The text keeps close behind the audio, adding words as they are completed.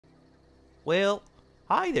Well,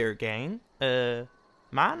 hi there, gang.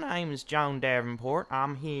 My name is Joan Davenport.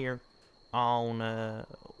 I'm here on,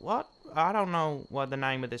 what? I don't know what the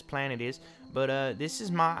name of this planet is, but, this is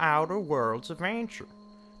my Outer Worlds adventure.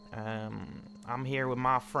 I'm here with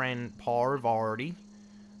my friend Parvati.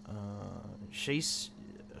 She's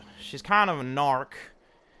kind of a narc,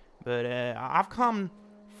 but, I've come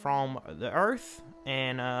from the Earth,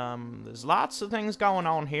 and, there's lots of things going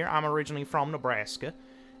on here. I'm originally from Nebraska.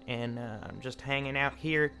 And I'm just hanging out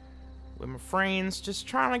here with my friends, just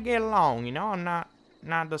trying to get along, you know. I'm not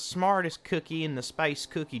the smartest cookie in the space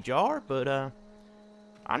cookie jar, but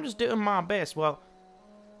I'm just doing my best. Well,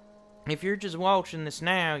 if you're just watching this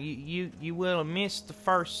now, you will have missed the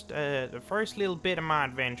first little bit of my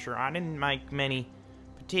adventure. I didn't make many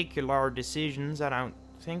particular decisions. I don't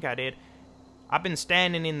think I did. I've been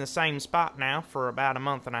standing in the same spot now for about a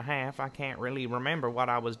month and a half. I can't really remember what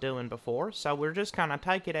I was doing before, so we're just kind of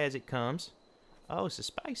take it as it comes. Oh, it's a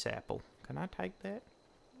space apple. Can I take that?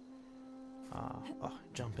 Oh,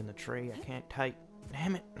 jump in the tree. I can't take...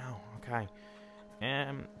 Damn it. No, okay.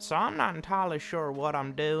 So I'm not entirely sure what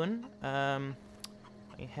I'm doing. Let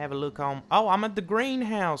me have a look on... Oh, I'm at the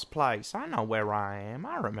greenhouse place. I know where I am.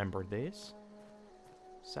 I remember this.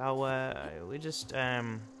 So, we just,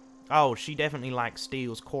 Oh, she definitely, like,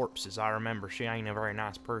 steals corpses. I remember she ain't a very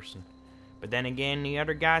nice person. But then again, the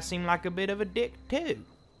other guy seemed like a bit of a dick, too.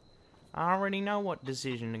 I already know what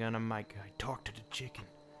decision they're gonna make. Talk to the chicken.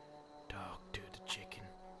 Talk to the chicken.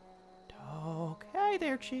 Talk. Hey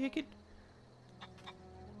there, chicken.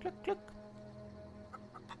 Cluck, cluck.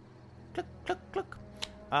 Cluck, cluck, cluck.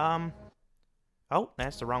 Oh,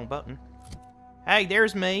 that's the wrong button. Hey,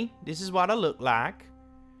 there's me. This is what I look like.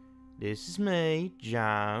 This is me,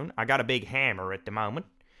 Joan. I got a big hammer at the moment.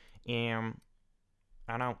 I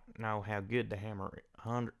don't know how good the hammer is.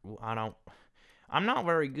 I'm not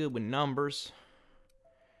very good with numbers.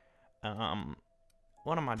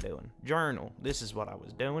 What am I doing? Journal. This is what I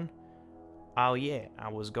was doing. Oh yeah, I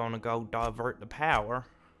was gonna go divert the power.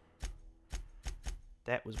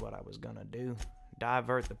 That was what I was gonna do.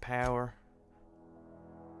 Divert the power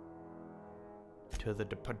to the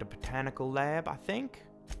botanical lab, I think.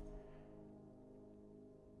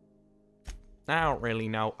 I don't really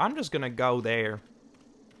know. I'm just gonna go there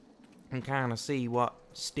and kind of see what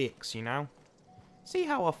sticks, you know? See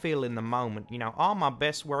how I feel in the moment. You know, all my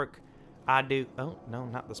best work I do... Oh, no,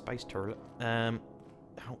 not the space turret. Oh,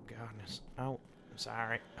 goodness. Oh,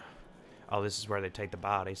 sorry. Oh, this is where they take the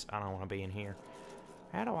bodies. I don't want to be in here.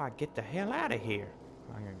 How do I get the hell out of here?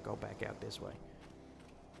 I'm gonna go back out this way.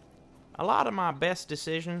 A lot of my best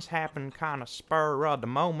decisions happen kind of spur of the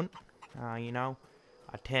moment. You know,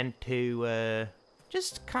 I tend to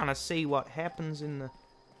just kind of see what happens in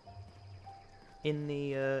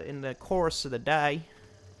the course of the day.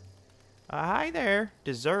 Hi there,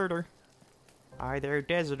 deserter. Hi there,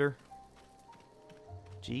 deserter.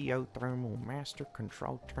 Geothermal master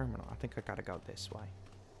control terminal. I think I gotta go this way.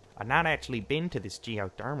 I've not actually been to this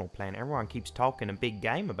geothermal plant. Everyone keeps talking a big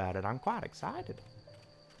game about it. I'm quite excited.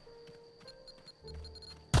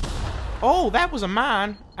 Oh, that was a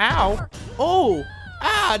mine. Ow. Oh,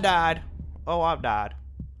 I died. Oh, I've died.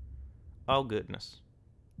 Oh, goodness.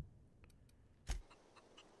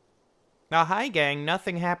 Now, hi, gang.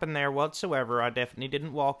 Nothing happened there whatsoever. I definitely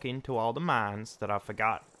didn't walk into all the mines that I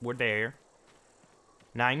forgot were there.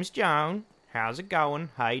 Name's Joan. How's it going?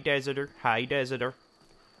 Hey, deserter. Hey, deserter.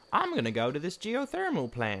 I'm gonna go to this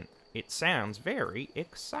geothermal plant. It sounds very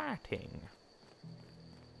exciting.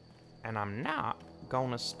 And I'm not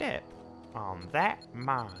gonna step on that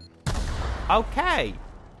mine. Okay.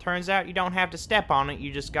 Turns out you don't have to step on it,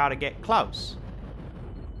 you just gotta get close.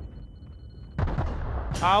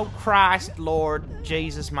 Oh, Christ, Lord,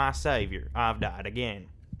 Jesus, my Savior. I've died again.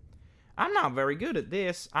 I'm not very good at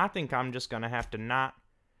this. I think I'm just gonna have to not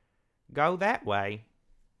go that way.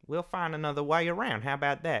 We'll find another way around. How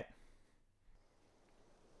about that?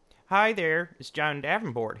 Hi there, it's Joan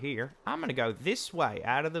Davenport here. I'm gonna go this way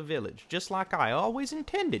out of the village, just like I always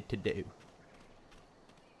intended to do.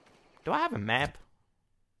 Do I have a map?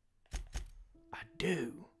 I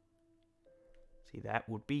do. See, that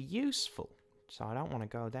would be useful. So I don't want to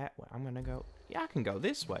go that way. I'm gonna go... Yeah, I can go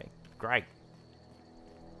this way. Great.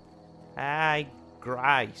 Hey,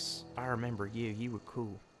 Grace. I remember you. You were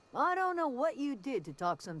cool. I don't know what you did to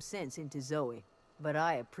talk some sense into Zoe, but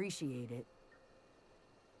I appreciate it.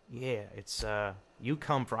 Yeah, it's, you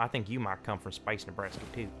come from... I think you might come from Space Nebraska,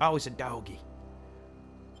 too. Oh, it's a doggy.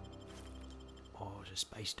 Oh, it's a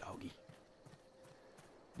space doggy.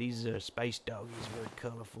 These space doggies are very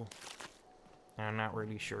colorful. I'm not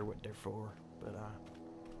really sure what they're for, but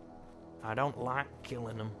I don't like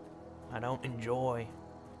killing them. I don't enjoy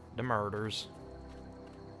the murders.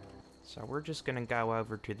 So we're just gonna go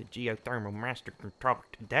over to the geothermal master control.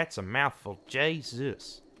 That's a mouthful,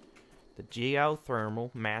 Jesus. The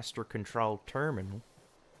geothermal master control terminal.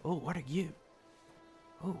 Oh, what are you?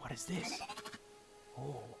 Oh, what is this?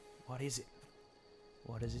 Oh, what is it?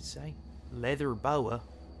 What does it say? Leather boa.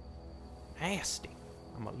 Nasty.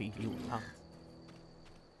 I'm gonna leave you alone.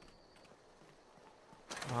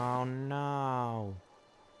 Oh no.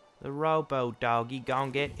 The robo doggy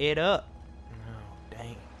gonna get it up. Oh,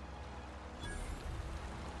 dang.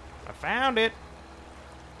 I found it.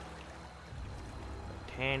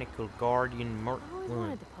 Botanical Guardian Merc. I always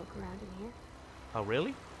wanted to poke around in here. Oh,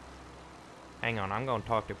 really? Hang on, I'm gonna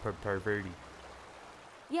talk to Perverti.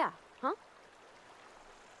 Yeah, huh?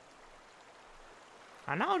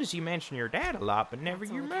 I noticed you mention your dad a lot, but never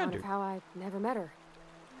That's your on account mother. of how I never met her.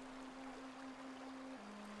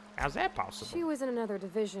 How's that possible? She was in another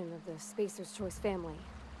division of the Spacer's Choice family.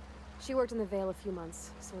 She worked in the Vale a few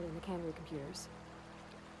months, sorting the cannery computers.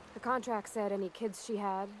 Her contract said any kids she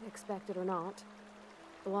had, expected or not,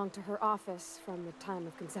 belonged to her office from the time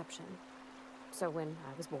of conception. So when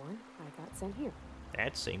I was born, I got sent here.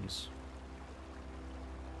 That seems...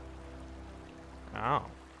 Oh.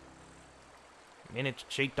 The minute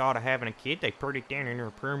she thought of having a kid, they put it down in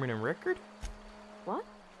her permanent record? What?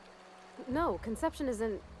 No, conception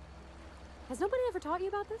isn't... Has nobody ever taught you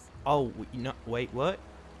about this? Oh, no, wait, what?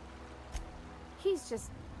 He's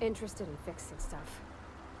just interested in fixing stuff.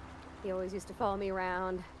 He always used to follow me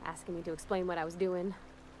around, asking me to explain what I was doing.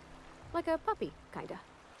 Like a puppy, kinda.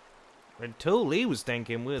 The tool he was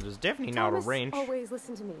thinking with was definitely not a Thomas wrench. always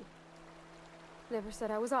listened to me. Never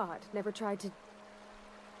said I was odd, never tried to...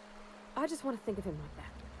 I just want to think of him like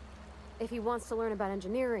that. If he wants to learn about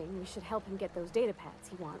engineering, we should help him get those data pads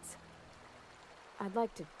he wants. I'd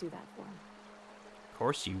like to do that for him. Of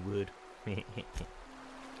course you would.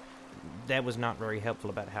 That was not very helpful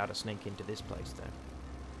about how to sneak into this place, though.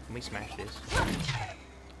 Can we smash this?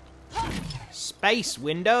 Space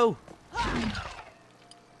window!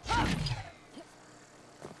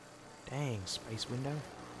 Dang, space window.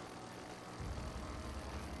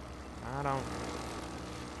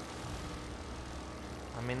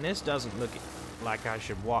 I mean, this doesn't look like I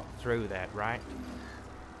should walk through that, right?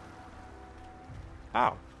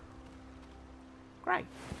 Oh. Great.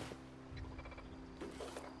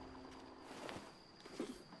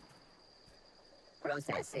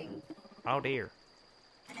 Processing. Oh dear.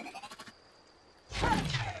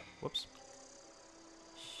 Whoops.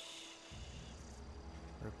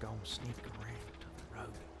 We're going to sneak around to the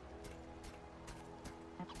road.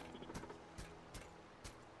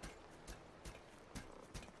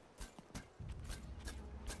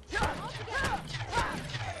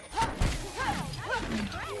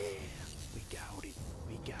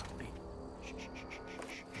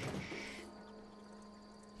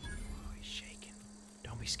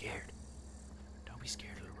 Be scared. Don't be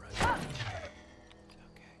scared of the road.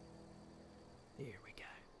 Okay. Here we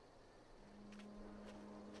go.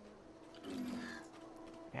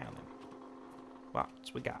 Now then.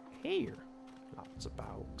 What's we got here? Lots of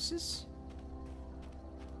boxes.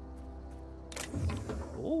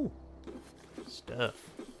 Ooh. Stuff.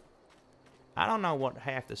 I don't know what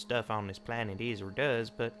half the stuff on this planet is or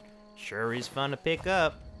does, but sure is fun to pick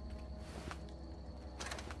up.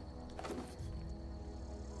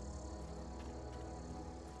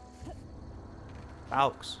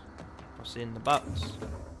 Box. What's in the box?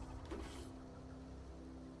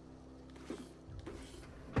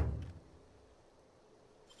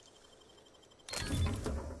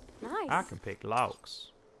 Nice. I can pick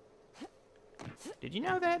locks. Did you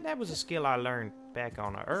know that? That was a skill I learned back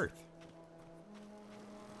on Earth.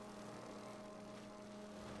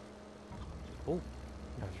 Oh,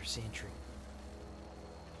 another sentry.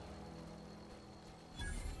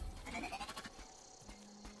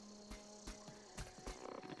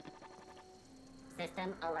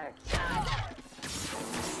 System alert.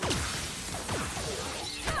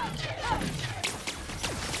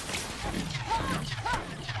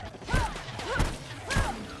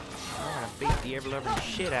 I'm gonna beat the ever-loving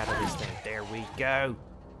shit out of this thing. There we go.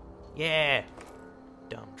 Yeah.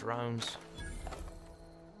 Dumb drones.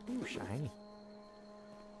 Ooh, shiny.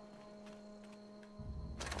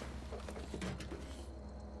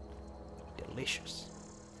 Delicious.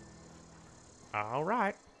 All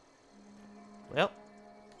right. Well,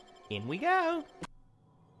 in we go.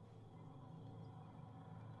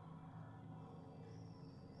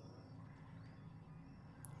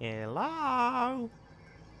 Hello.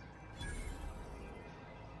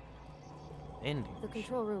 Ending. The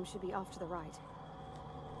control room should be off to the right.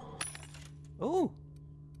 Ooh.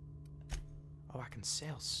 can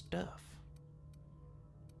sell stuff.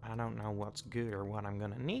 I don't know what's good or what I'm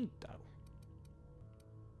gonna need, though.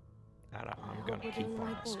 I'm gonna keep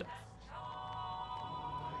on the stuff.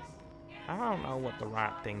 I don't know what the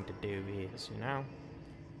right thing to do is, you know?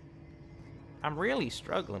 I'm really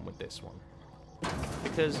struggling with this one.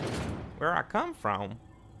 Because where I come from, you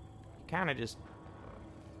kind of just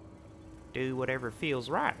do whatever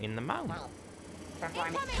feels right in the moment.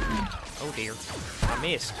 Oh dear, I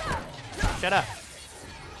missed. Shut up.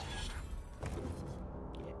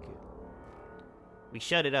 Yeah, good. We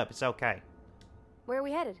shut it up, it's okay. Where are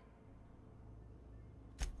we headed?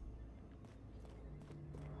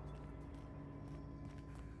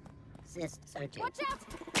 Sys searching. Watch out!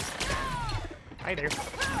 Hi there.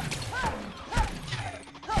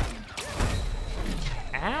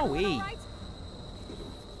 Owie! Right.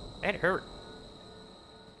 That hurt.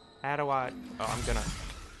 How do I... Oh, I'm gonna...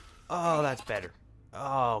 Oh, that's better.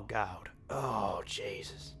 Oh, God. Oh,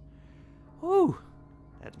 Jesus. Whew.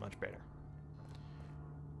 That's much better.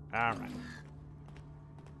 Alright.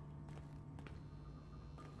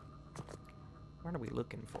 What are we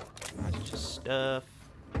looking for? That's just stuff.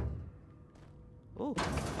 Ooh.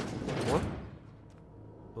 What?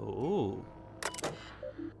 Ooh.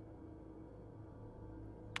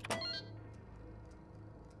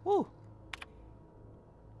 Ooh.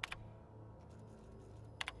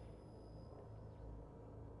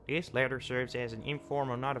 This letter serves as an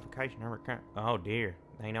informal notification of recurrent. Oh dear,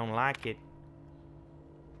 they don't like it.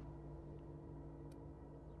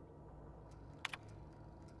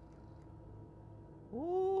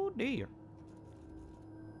 Oh dear.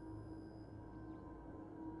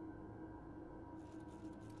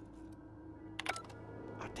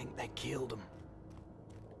 I think they killed him.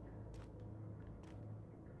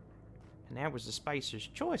 And that was the Spacer's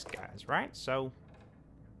Choice guys, right? So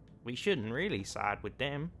we shouldn't really side with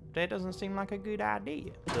them. That doesn't seem like a good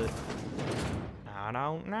idea, but I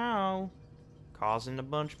don't know. Causing a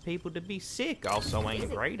bunch of people to be sick also ain't a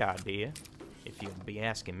great idea, if you'll be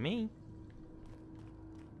asking me.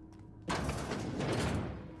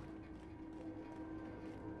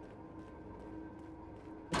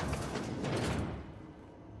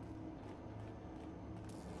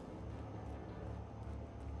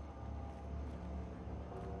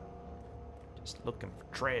 Just looking for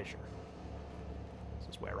treasure.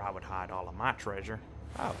 This is where I would hide all of my treasure.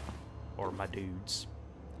 Oh, or my dudes.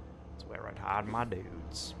 That's where I'd hide my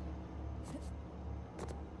dudes.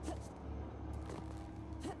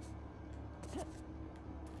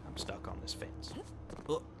 I'm stuck on this fence.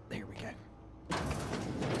 Oh, there we go.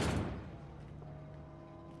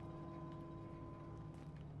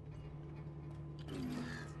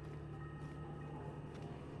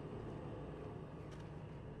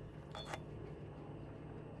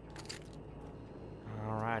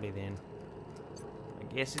 Alrighty then.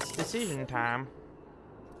 I guess it's decision time.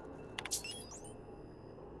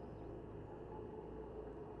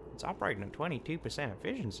 It's operating at 22%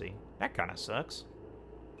 efficiency. That kind of sucks.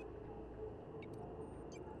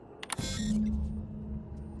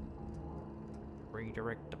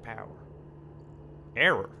 Redirect the power.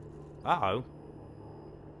 Error. Uh-oh.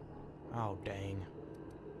 Oh, dang.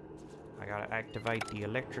 I gotta activate the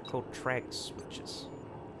electrical track switches.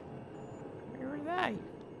 Where are they?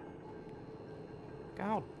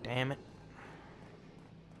 God damn it.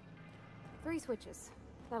 3 switches.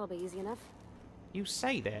 That'll be easy enough. You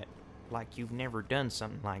say that like you've never done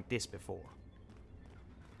something like this before.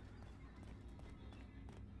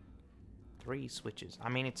 3 switches. I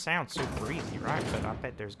mean, it sounds super easy, right? But I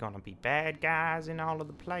bet there's gonna be bad guys in all of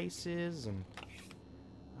the places, and...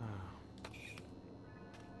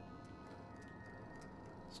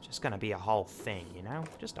 it's just gonna be a whole thing, you know?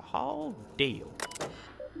 Just a whole deal.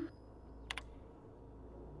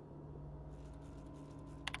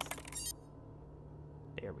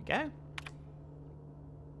 There we go.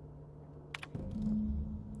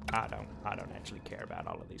 I don't actually care about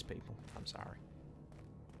all of these people. I'm sorry.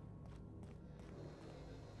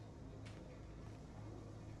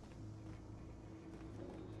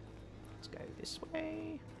 Let's go this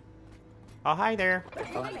way. Oh, hi there.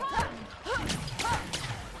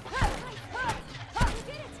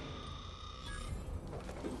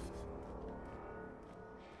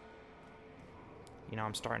 You know,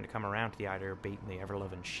 I'm starting to come around to the idea of beating the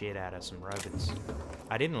ever-loving shit out of some robots.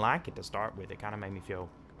 I didn't like it to start with. It kind of made me feel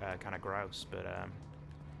kind of gross. But,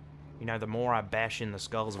 you know, the more I bash in the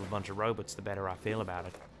skulls of a bunch of robots, the better I feel about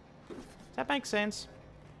it. Does that make sense?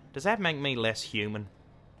 Does that make me less human?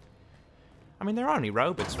 I mean, they're only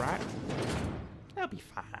robots, right? They'll be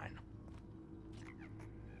fine.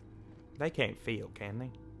 They can't feel, can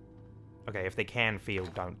they? Okay, if they can feel,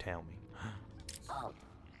 don't tell me. Halt.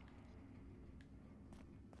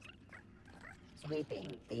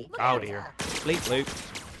 Sweeping the Oh dear. Sleep loop.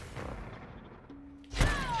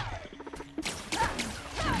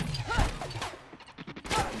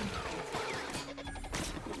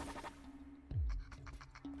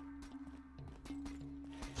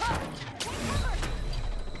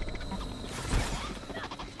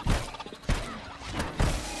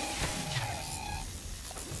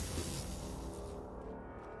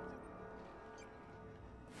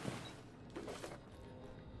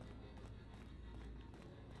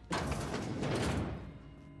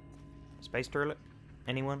 Space turlet?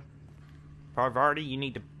 Anyone? Parvati, you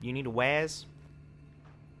need a Waz?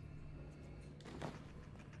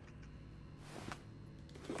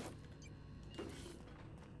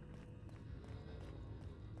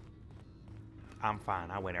 I'm fine.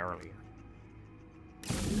 I went earlier.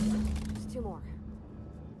 Just two more.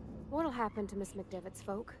 What'll happen to Miss McDevitt's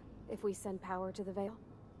folk if we send power to the Vale?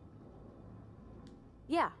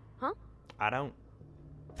 Yeah, huh? I don't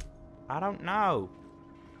know.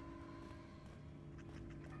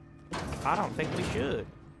 I don't think we should.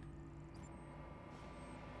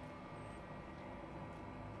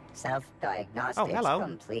 Self-diagnostics hello.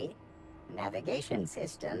 complete. Navigation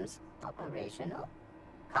systems operational.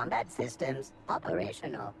 Combat systems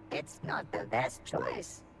operational. It's not the best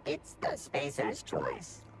choice. It's the spacer's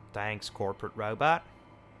choice. Thanks, corporate robot.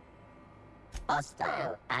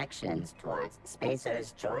 Hostile actions towards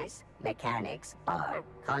spacer's choice mechanics are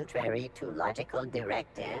contrary to logical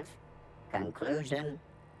directive. Conclusion: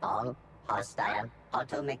 all hostile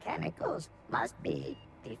automechanicals must be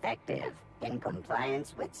defective in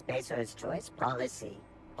compliance with spacer's choice policy.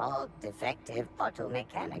 All defective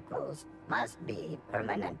automechanicals must be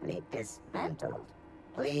permanently dismantled.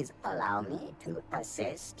 Please allow me to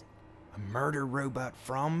assist. A murder robot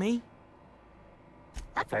from me?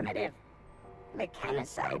 Affirmative.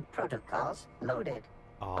 Mechanicide protocols loaded.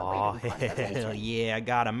 Oh, Awaiting hell confirmation. yeah, I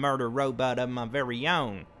got a murder robot of my very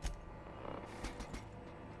own.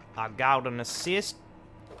 I got an assistant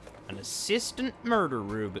murder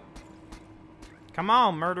robot. Come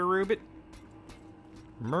on, murder robot.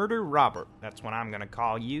 Murder Robert, that's what I'm gonna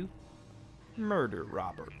call you. Murder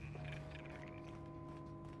Robert.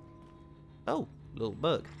 Oh, little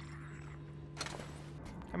bug.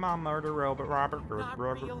 Come on, Murder Robert. Not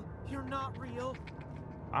real. You're not real.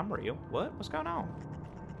 I'm real. What? What's going on?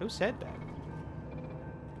 Who said that?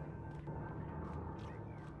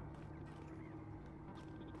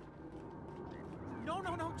 No.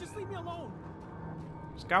 Just leave me alone.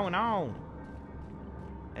 What's going on?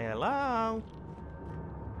 Hello?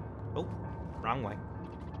 Oh, wrong way.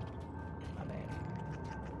 My bad.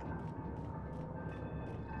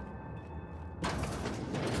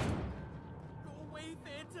 Go away,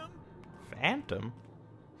 Phantom. Phantom?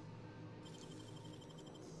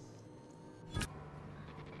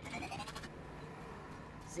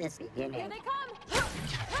 This beginning. Here they come!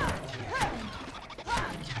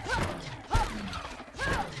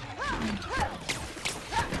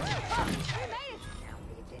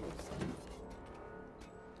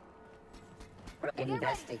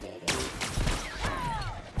 Investigating.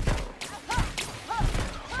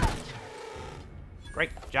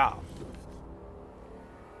 Great job.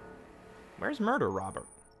 Where's Murder Robert?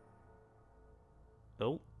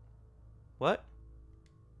 Oh. What?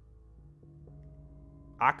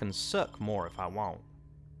 I can suck more if I want.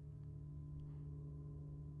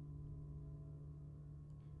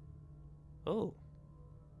 Oh.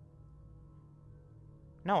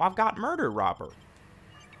 No, I've got Murder Robert.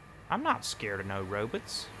 I'm not scared of no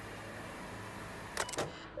robots.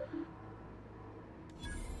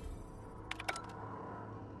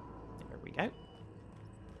 There we go.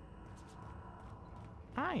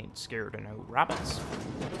 I ain't scared of no robots.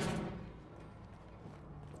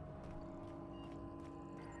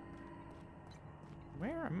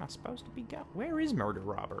 Where am I supposed to be going? Where is Murder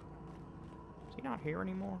Robert? Is he not here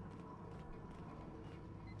anymore?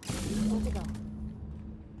 Where'd they go?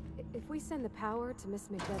 If we send the power to Miss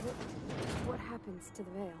McDevitt, what happens to the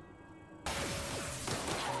Vale?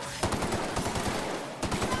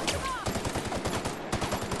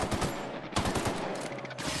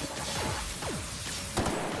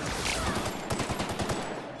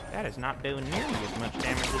 That is not doing nearly as much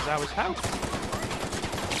damage as I was hoping.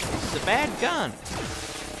 This is a bad gun.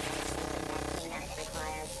 Cleanup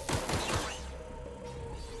required.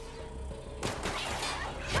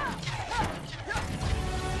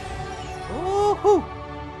 Woohoo!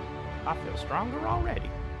 I feel stronger already.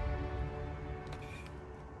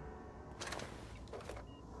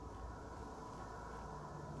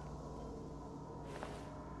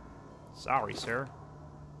 Sorry, sir.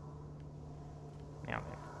 Now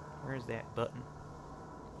then, where's that button?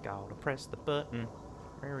 Gotta press the button.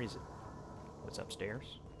 Where is it? What's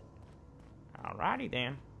upstairs? Alrighty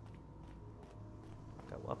then.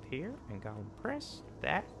 I'll go up here and go and press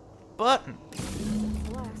that button.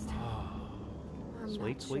 Last. I'm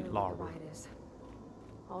Sweet, not sweet sure Laura. what the ride is.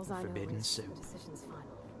 All's I know Forbidden is soup. the decision's final.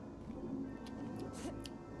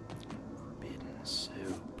 Forbidden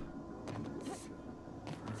soup.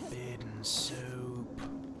 Forbidden soup.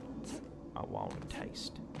 I want a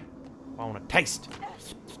taste. I want a taste.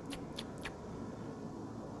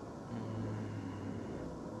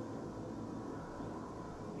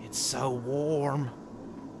 It's so warm.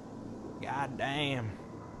 God damn.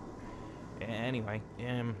 Anyway,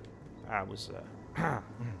 I was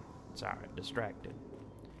sorry, distracted.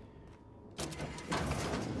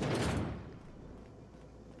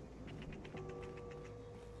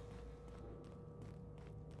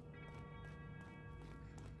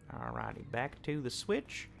 Alrighty, back to the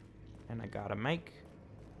switch, and I gotta make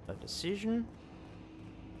a decision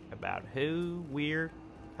about who we're,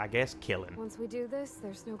 I guess, killing. Once we do this,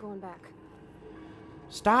 there's no going back.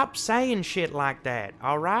 Stop saying shit like that,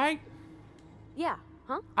 alright? Yeah,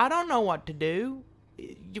 huh? I don't know what to do.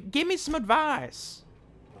 Give me some advice.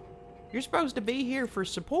 You're supposed to be here for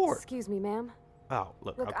support. Excuse me, ma'am. Oh,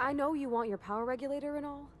 look, Look, okay. I know you want your power regulator and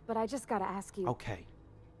all, but I just gotta ask you. Okay.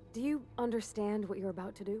 Do you understand what you're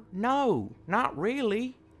about to do? No, not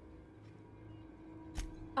really.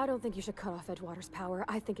 I don't think you should cut off Edgewater's power.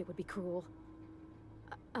 I think it would be cruel.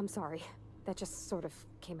 I'm sorry. That just sort of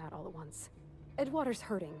came out all at once. Edgewater's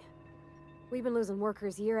hurting. We've been losing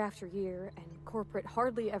workers year after year, and corporate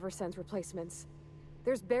hardly ever sends replacements.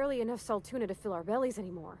 There's barely enough Saltuna to fill our bellies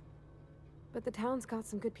anymore. But the town's got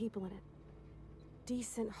some good people in it.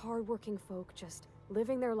 Decent, hard-working folk just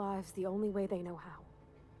living their lives the only way they know how.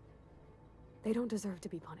 They don't deserve to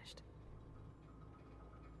be punished.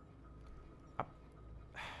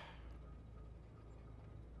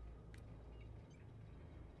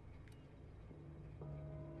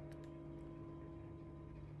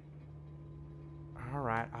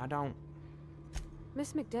 Alright, I don't...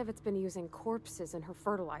 Miss McDevitt's been using corpses in her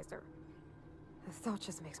fertilizer. The thought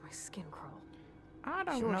just makes my skin crawl. I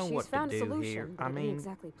don't Sure, know she's what found to a do solution, here. but I it ain't mean,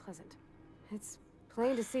 exactly pleasant. It's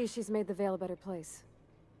plain to see she's made the Vale a better place.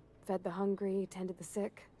 Fed the hungry, tended the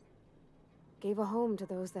sick. Gave a home to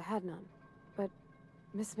those that had none. But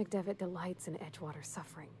Miss McDevitt delights in Edgewater's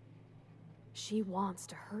suffering. She wants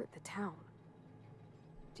to hurt the town.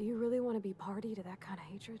 Do you really want to be party to that kind of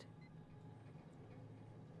hatred?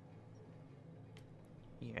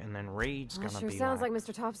 yeah, and then Reed's Well, gonna sure be sounds like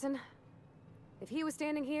Mr. Thompson. If he was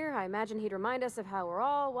standing here, I imagine he'd remind us of how we're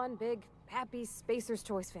all one big, happy Spacer's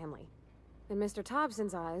Choice family. In Mr.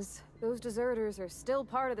 Thompson's eyes, those deserters are still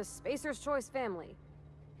part of the Spacer's Choice family.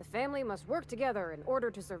 The family must work together in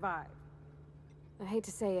order to survive. I hate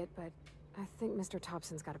to say it, but I think Mr.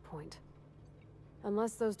 Thompson's got a point.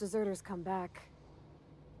 Unless those deserters come back,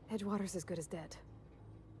 Edgewater's as good as dead.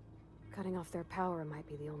 Cutting off their power might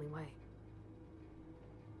be the only way.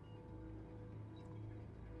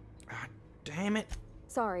 Ah, damn it.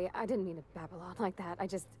 Sorry, I didn't mean to babble on like that.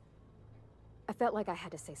 I felt like I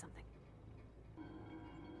had to say something.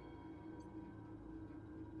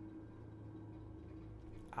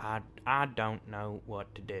 I don't know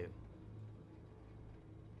what to do.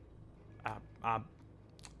 I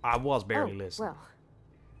was barely listening. Well,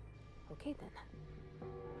 okay then.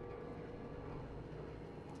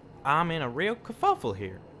 I'm in a real kerfuffle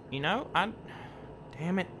here. You know,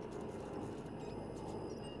 damn it.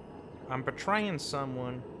 I'm betraying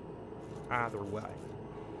someone either way.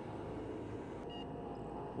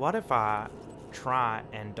 What if I try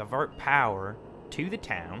and divert power to the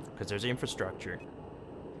town, because there's infrastructure,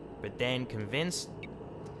 but then convince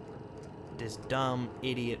this dumb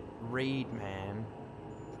idiot Reed man,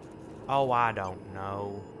 oh, I don't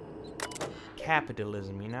know,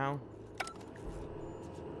 capitalism, you know?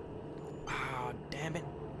 Oh, damn it.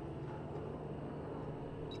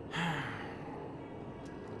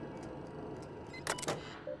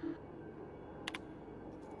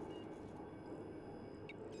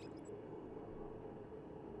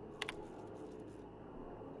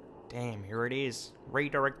 Damn, here it is.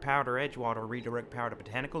 Redirect power to Edgewater, redirect power to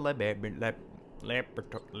Botanical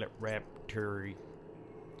Laboratory.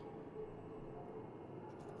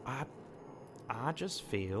 I just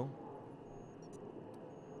feel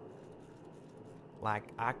like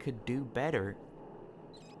I could do better.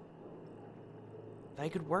 They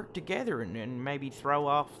could work together and maybe throw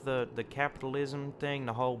off the capitalism thing,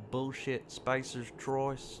 the whole bullshit Spacer's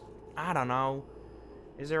Choice. I don't know.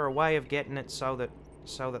 Is there a way of getting it so that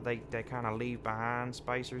they kind of leave behind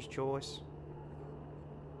Spacer's Choice?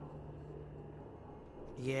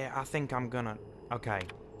 Yeah, I think I'm gonna... Okay,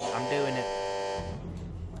 I'm doing it.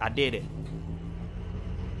 I did it.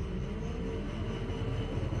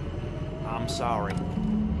 I'm sorry.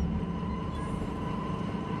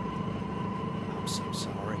 I'm so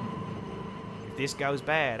sorry. If this goes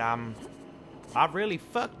bad, I've really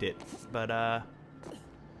fucked it. But,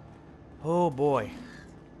 oh boy.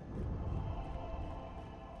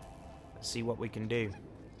 Let's see what we can do.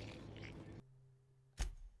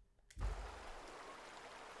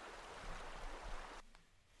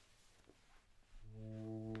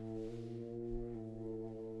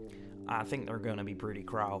 I think they're gonna be pretty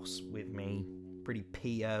cross with me. Pretty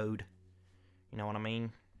PO'd. You know what I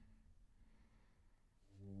mean?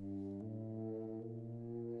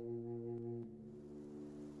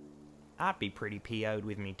 I'd be pretty PO'd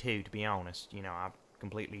with me too, to be honest. You know, I've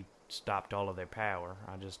completely stopped all of their power.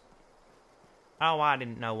 Oh, I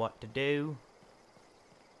didn't know what to do.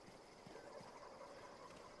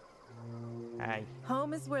 Hey.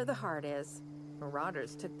 Home is where the heart is.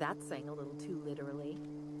 Marauders took that saying a little too literally.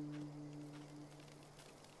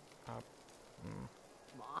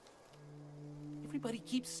 Everybody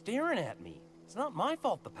keeps staring at me. It's not my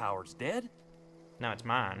fault the power's dead. No, it's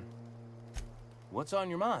mine. What's on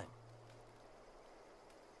your mind?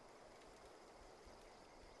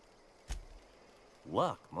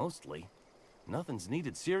 Luck, mostly. Nothing's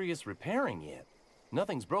needed serious repairing yet.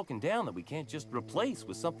 Nothing's broken down that we can't just replace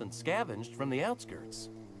with something scavenged from the outskirts.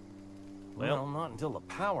 Well, not until the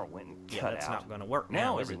power went and cut out. That's not gonna work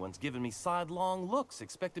Now now, is it? everyone's giving me sidelong looks,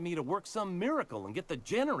 expecting me to work some miracle and get the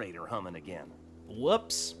generator humming again.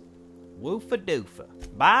 Whoops.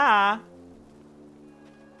 Woofa-doofa. Bye!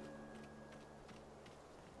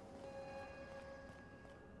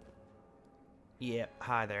 Yep,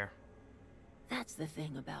 hi there. That's the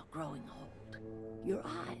thing about growing old. Your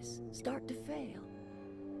eyes start to fail.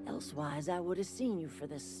 Elsewise, I would have seen you for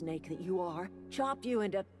the snake that you are, chopped you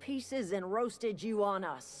into pieces and roasted you on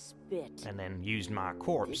a spit. And then used my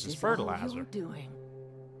corpse This as is all fertilizer. you're doing.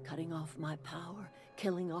 Cutting off my power,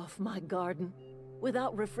 killing off my garden.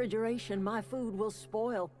 Without refrigeration, my food will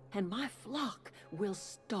spoil, and my flock will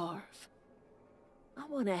starve. I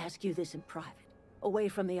want to ask you this in private, away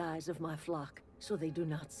from the eyes of my flock, so they do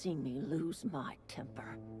not see me lose my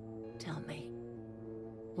temper. Tell me,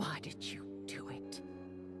 why did you do it?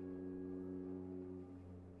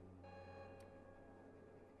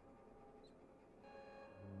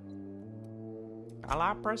 I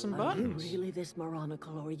like pressing buttons. Are you really this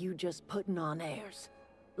moronical, or are you just putting on airs?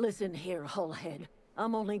 Listen here, Hullhead.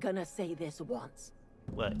 I'm only gonna say this once.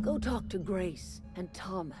 What? Go talk to Grace and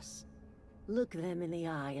Thomas. Look them in the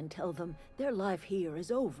eye and tell them their life here is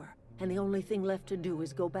over, and the only thing left to do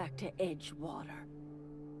is go back to Edgewater.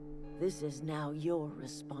 This is now your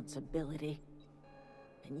responsibility.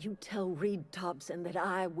 And you tell Reed Thompson that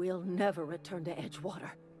I will never return to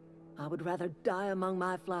Edgewater. I would rather die among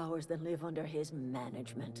my flowers than live under his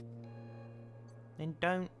management. Then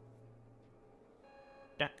don't.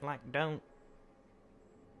 Don't.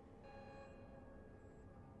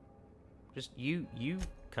 Just you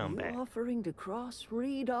come back. You offering to cross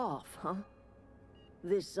Reed off, huh?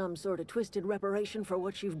 This some sort of twisted reparation for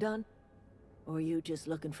what you've done? Or are you just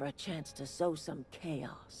looking for a chance to sow some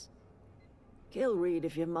chaos? Kill Reed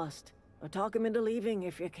if you must, or talk him into leaving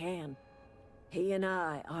if you can. He and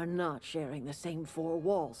I are not sharing the same four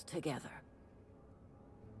walls together.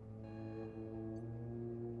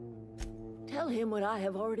 Tell him what I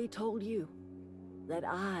have already told you. That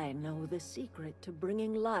I know the secret to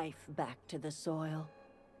bringing life back to the soil.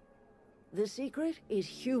 The secret is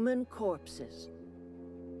human corpses.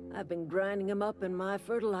 I've been grinding them up in my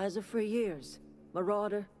fertilizer for years.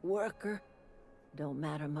 Marauder, worker, don't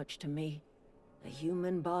matter much to me. The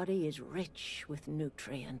human body is rich with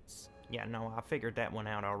nutrients. Yeah, no, I figured that one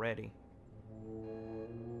out already.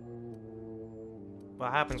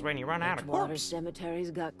 What happens when you run out of Edgewater corpse?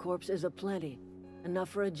 Cemetery's got corpses aplenty. Enough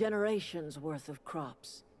for a generation's worth of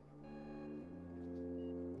crops.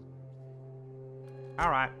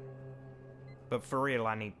 Alright. But for real,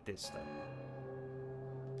 I need this stuff.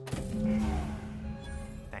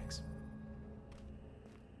 Thanks.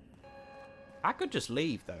 I could just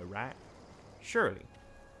leave, though, right? Surely.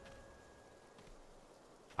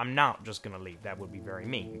 I'm not just gonna leave. That would be very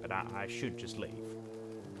mean, but I should just leave.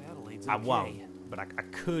 Adelaide's I okay. won't, but I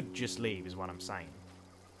could just leave, is what I'm saying.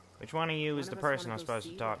 Which one of you is the person I'm supposed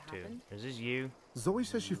to talk to? Is this you? Zoe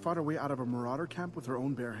says she fought her way out of a marauder camp with her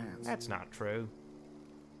own bare hands. That's not true.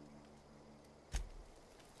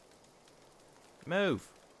 Move.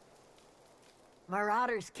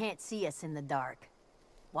 Marauders can't see us in the dark.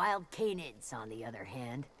 Wild canids, on the other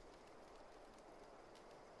hand.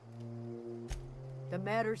 The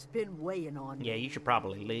matter's been weighing on me. Yeah, you should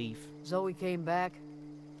probably leave. Zoe came back,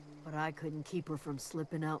 but I couldn't keep her from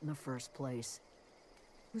slipping out in the first place.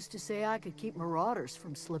 Who's to say I could keep marauders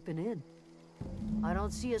from slipping in? I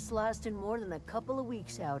don't see us lasting more than a couple of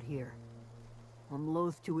weeks out here. I'm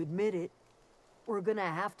loath to admit it. We're gonna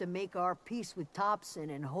have to make our peace with Thompson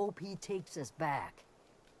and hope he takes us back.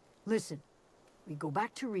 Listen, we go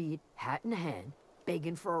back to Reed, hat in hand,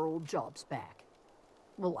 begging for our old jobs back.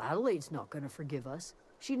 Well, Adelaide's not gonna forgive us.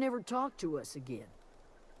 She never talked to us again.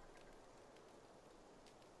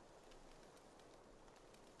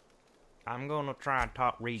 I'm gonna try and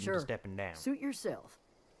talk Reed into stepping down. Suit yourself.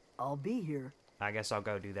 I'll be here. I guess I'll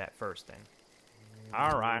go do that first then.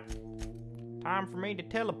 Alright. Time for me to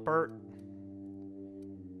teleport.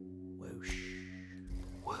 Whoosh.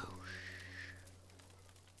 Whoosh.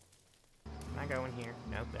 Can I go in here?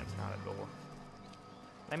 Nope, that's not a door.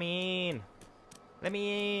 Let me in. Let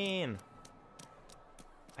me in.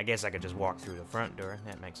 I guess I could just walk through the front door.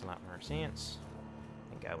 That makes a lot more sense.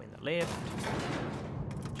 And go in the lift.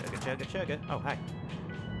 Chugga, chugga, chugga. Oh, hi.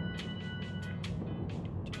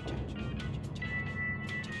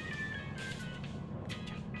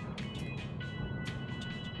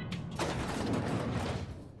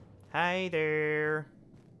 Hi there,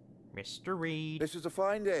 Mr. Reed. This is a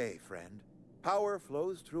fine day, friend. Power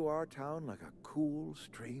flows through our town like a cool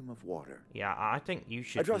stream of water. Yeah, I think you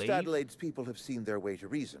should I trust leave. Adelaide's people have seen their way to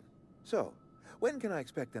reason. So, when can I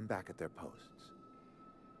expect them back at their posts?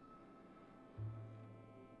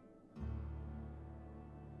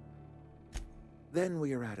 Then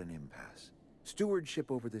we are at an impasse.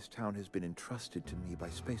 Stewardship over this town has been entrusted to me by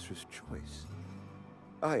Spacer's Choice.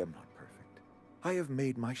 I am not perfect. I have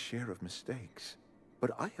made my share of mistakes.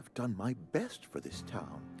 But I have done my best for this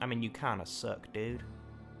town. I mean, you kinda suck, dude.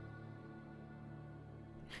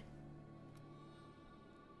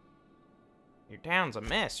 Your town's a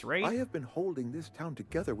mess, Reed. I have been holding this town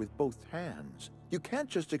together with both hands. You can't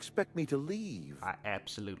just expect me to leave. I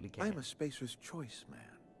absolutely can't. I am a Spacer's Choice man.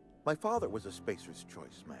 My father was a Spacer's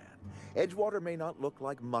Choice man. Edgewater may not look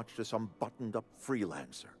like much to some buttoned-up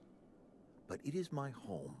freelancer, but it is my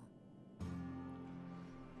home.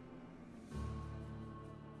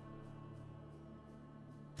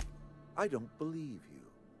 I don't believe you.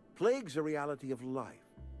 Plague's a reality of life.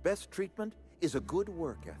 Best treatment is a good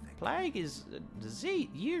work ethic. Plague is a disease.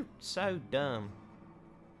 You're so dumb.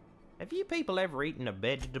 Have you people ever eaten a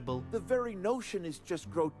vegetable? The very notion is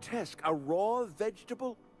just grotesque. A raw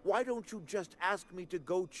vegetable? Why don't you just ask me to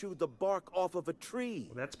go chew the bark off of a tree?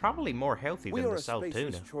 Well, that's probably more healthy than the saltuna. We are a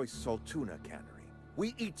Spacer's Choice saltuna cannery.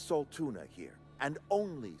 We eat saltuna here, and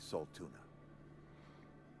only saltuna.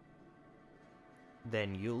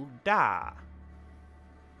 Then you'll die.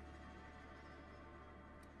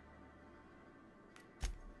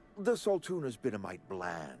 The saltuna's been a mite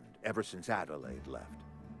bland ever since Adelaide left.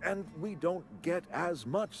 And we don't get as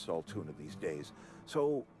much saltuna these days,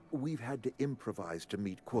 so we've had to improvise to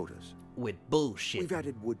meet quotas. With bullshit. We've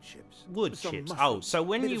added wood chips. Wood chips. Oh, so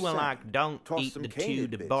when you were like, don't eat the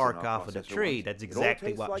chewed bark off of the tree, that's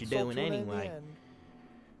exactly what you're doing anyway.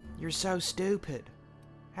 You're so stupid.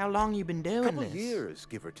 How long you been doing Couple this? years,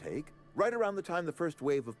 give or take. Right around the time the first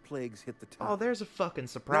wave of plagues hit the town. Oh, there's a fucking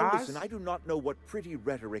surprise. Now listen, I do not know what pretty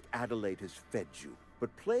rhetoric Adelaide has fed you,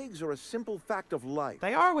 but plagues are a simple fact of life.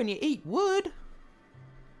 They are when you eat wood.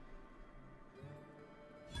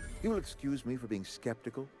 You will excuse me for being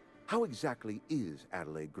skeptical. How exactly is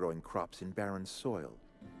Adelaide growing crops in barren soil?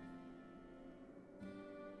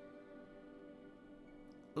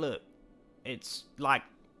 Look, it's like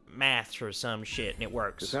math or some shit, and it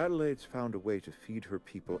works. If Adelaide's found a way to feed her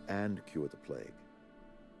people and cure the plague,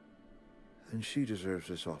 then she deserves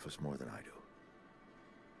this office more than I do.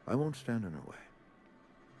 I won't stand in her way.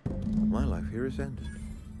 My life here is ended.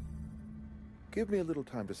 Give me a little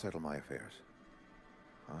time to settle my affairs.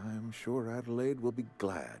 I'm sure Adelaide will be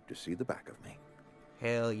glad to see the back of me.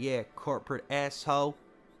 Hell yeah, corporate asshole.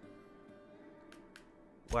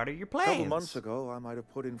 What are your A plans? couple months ago, I might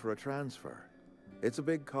have put in for a transfer. It's a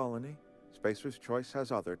big colony. Spacer's Choice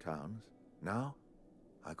has other towns. Now,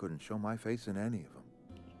 I couldn't show my face in any of them.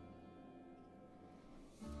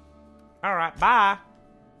 Alright, bye.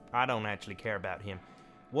 I don't actually care about him.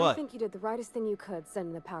 What? I think you did the rightest thing you could,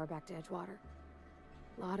 sending the power back to Edgewater.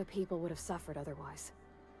 A lot of people would have suffered otherwise.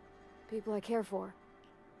 People I care for.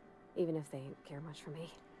 Even if they don't care much for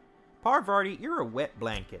me. Parvati, you're a wet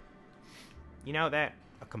blanket. You know that?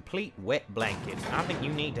 A complete wet blanket. I think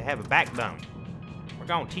you need to have a backbone. We're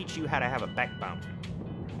gonna teach you how to have a backbone.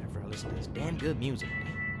 Whenever I listen to this damn good music.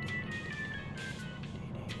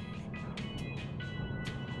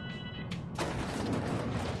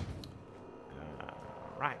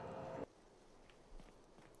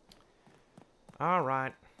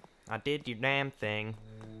 Alright. I did your damn thing.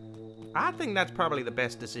 I think that's probably the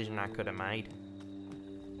best decision I could have made.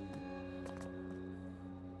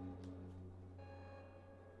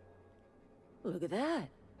 Look at that.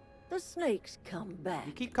 The snake's come back.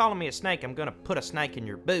 You keep calling me a snake, I'm gonna put a snake in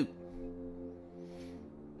your boot.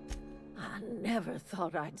 I never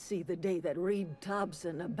thought I'd see the day that Reed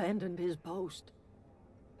Thompson abandoned his post.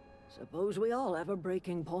 Suppose we all have a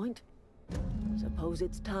breaking point. Suppose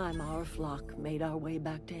it's time our flock made our way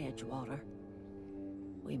back to Edgewater.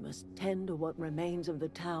 We must tend to what remains of the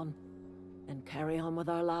town and carry on with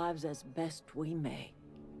our lives as best we may.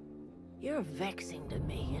 You're vexing to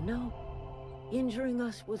me, you know? Injuring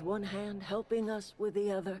us with one hand, helping us with the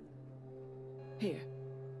other. Here,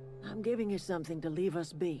 I'm giving you something to leave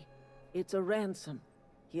us be. It's a ransom,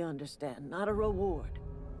 you understand, not a reward.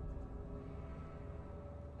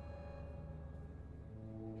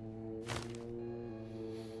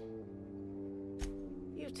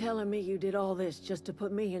 You telling me you did all this just to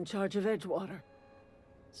put me in charge of Edgewater?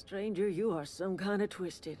 Stranger, you are some kind of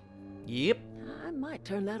twisted. Yep. I might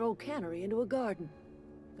turn that old cannery into a garden.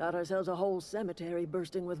 Got ourselves a whole cemetery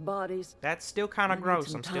bursting with bodies. That's still kind of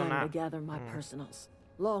gross. I'm still not. To gather my personals.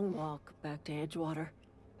 Long walk back to Edgewater.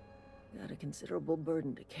 Got a considerable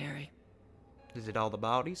burden to carry. Is it all the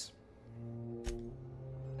bodies?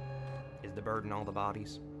 Is the burden all the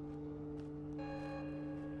bodies?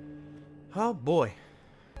 Oh boy.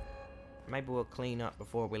 Maybe we'll clean up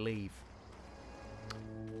before we leave.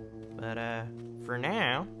 But for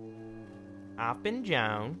now, I've been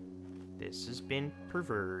Joan. This has been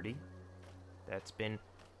Perverted. That's been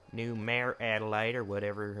New Mare Adelaide, or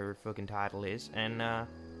whatever her fucking title is. And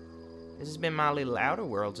this has been my little Outer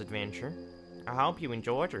Worlds adventure. I hope you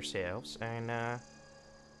enjoyed yourselves. And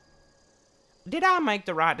did I make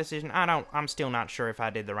the right decision? I'm still not sure if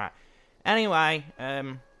I did the right. Anyway,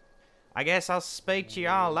 I guess I'll speak to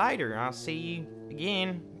y'all later. I'll see you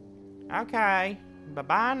again. Okay.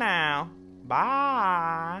 Bye-bye now.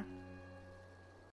 Bye.